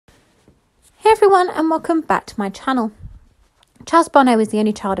Hello everyone and welcome back to my channel. Chaz Bono is the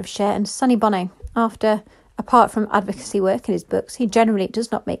only child of Cher and Sonny Bono. Apart from advocacy work in his books, he generally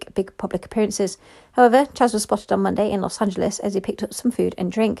does not make big public appearances. However, Chaz was spotted on Monday in Los Angeles as he picked up some food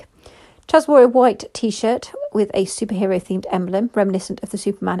and drink. Chaz wore a white t-shirt with a superhero-themed emblem reminiscent of the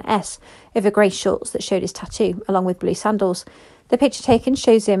Superman S over grey shorts that showed his tattoo, along with blue sandals. The picture taken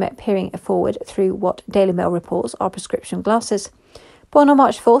shows him peering forward through what Daily Mail reports are prescription glasses. Born on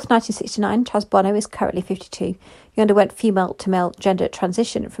March 4th, 1969, Chaz Bono is currently 52. He underwent female-to-male gender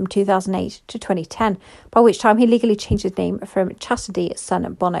transition from 2008 to 2010, by which time he legally changed his name from Chastity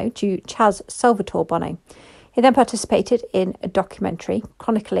Son Bono to Chaz Salvatore Bono. He then participated in a documentary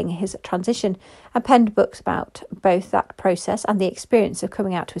chronicling his transition and penned books about both that process and the experience of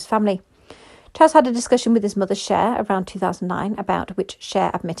coming out to his family. Chaz had a discussion with his mother Cher around 2009 about which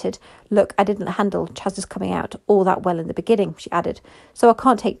Cher admitted, "Look, I didn't handle Chaz's coming out all that well in the beginning," she added, "so I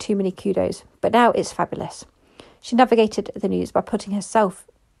can't take too many kudos, but now it's fabulous." She navigated the news by putting himself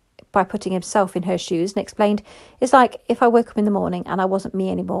in her shoes and explained, "It's like if I woke up in the morning and I wasn't me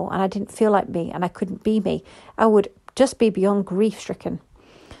anymore and I didn't feel like me and I couldn't be me, I would just be beyond grief-stricken."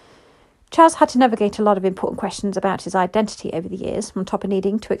 Chaz had to navigate a lot of important questions about his identity over the years, on top of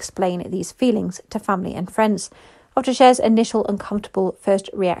needing to explain these feelings to family and friends. After Cher's initial uncomfortable first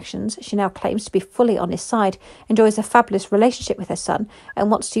reactions, she now claims to be fully on his side, enjoys a fabulous relationship with her son,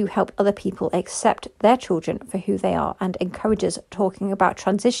 and wants to help other people accept their children for who they are, and encourages talking about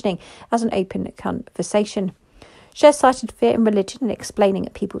transitioning as an open conversation. Cher cited fear in religion in explaining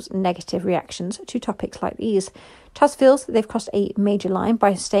people's negative reactions to topics like these. Chaz feels that they've crossed a major line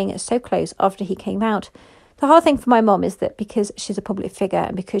by staying so close after he came out. "The hard thing for my mom is that because she's a public figure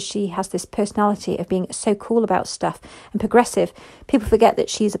and because she has this personality of being so cool about stuff and progressive, people forget that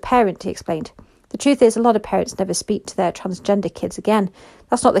she's a parent," he explained. "The truth is, a lot of parents never speak to their transgender kids again.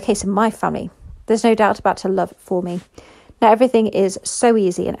 That's not the case in my family. There's no doubt about her love for me. Now everything is so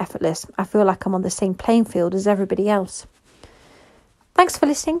easy and effortless. I feel like I'm on the same playing field as everybody else." Thanks for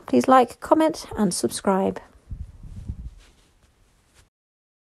listening. Please like, comment and subscribe.